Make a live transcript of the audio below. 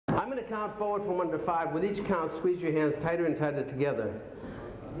going to count forward from 1 to 5. With each count, squeeze your hands tighter and tighter together.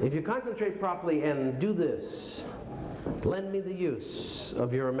 If you concentrate properly and do this, lend me the use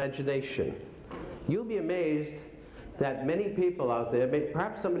of your imagination. You'll be amazed that many people out there,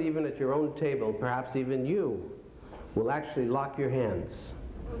 perhaps somebody even at your own table, perhaps even you, will actually lock your hands.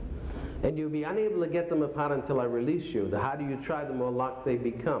 And you'll be unable to get them apart until I release you. The harder you try, the more locked they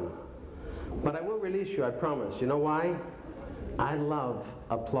become. But I will release you, I promise. You know why? I love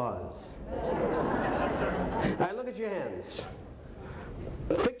applause. All right, look at your hands.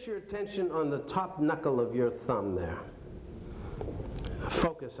 Fix your attention on the top knuckle of your thumb there.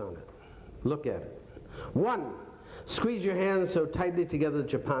 Focus on it. Look at it. 1, squeeze your hands so tightly together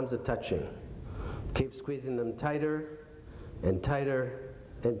that your palms are touching. Keep squeezing them tighter and tighter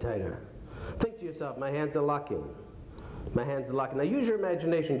and tighter. Think to yourself, my hands are locking. My hands are locking. Now use your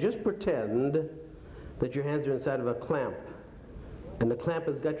imagination. Just pretend that your hands are inside of a clamp. And the clamp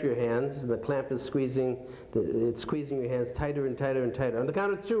has got your hands, and the clamp is squeezing, it's squeezing your hands tighter and tighter and tighter. On the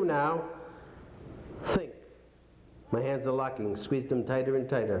count of 2 now, think. My hands are locking. Squeeze them tighter and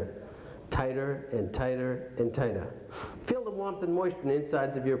tighter. Tighter and tighter and tighter. Feel the warmth and moisture in the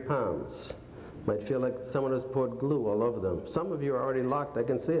insides of your palms. Might feel like someone has poured glue all over them. Some of you are already locked, I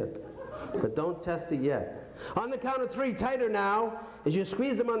can see it. But don't test it yet. On the count of 3, tighter now. As you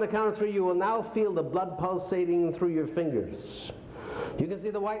squeeze them on the count of 3, you will now feel the blood pulsating through your fingers. You can see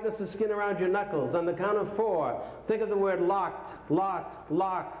the whiteness of skin around your knuckles. On the count of 4, think of the word locked, locked,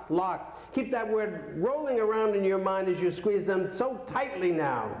 locked, locked. Keep that word rolling around in your mind as you squeeze them so tightly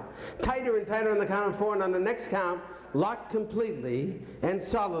now. Tighter and tighter on the count of 4, and on the next count, locked completely and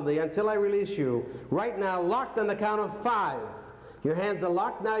solidly until I release you. Right now, locked on the count of 5. Your hands are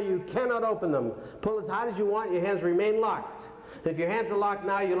locked now, you cannot open them. Pull as hard as you want, your hands remain locked. If your hands are locked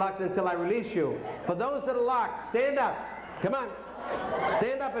now, you're locked until I release you. For those that are locked, stand up. Come on.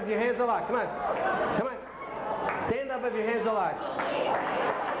 Stand up if your hands are locked. Come on. Come on. Stand up if your hands are locked.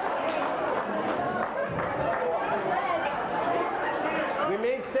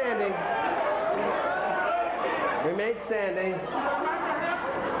 Remain standing. Remain standing.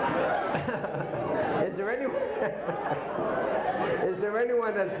 Is there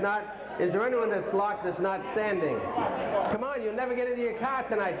anyone that's locked that's not standing? Come on, you'll never get into your car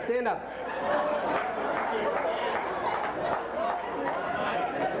tonight. Stand up.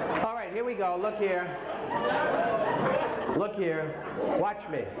 All right, here we go. Look here. Look here. Watch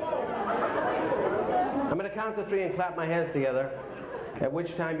me. I'm going to count to 3 and clap my hands together, at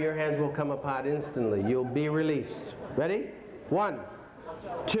which time your hands will come apart instantly. You'll be released. Ready? 1,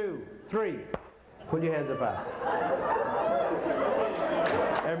 2, 3. Pull your hands apart.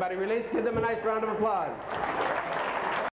 Everybody release. Give them a nice round of applause.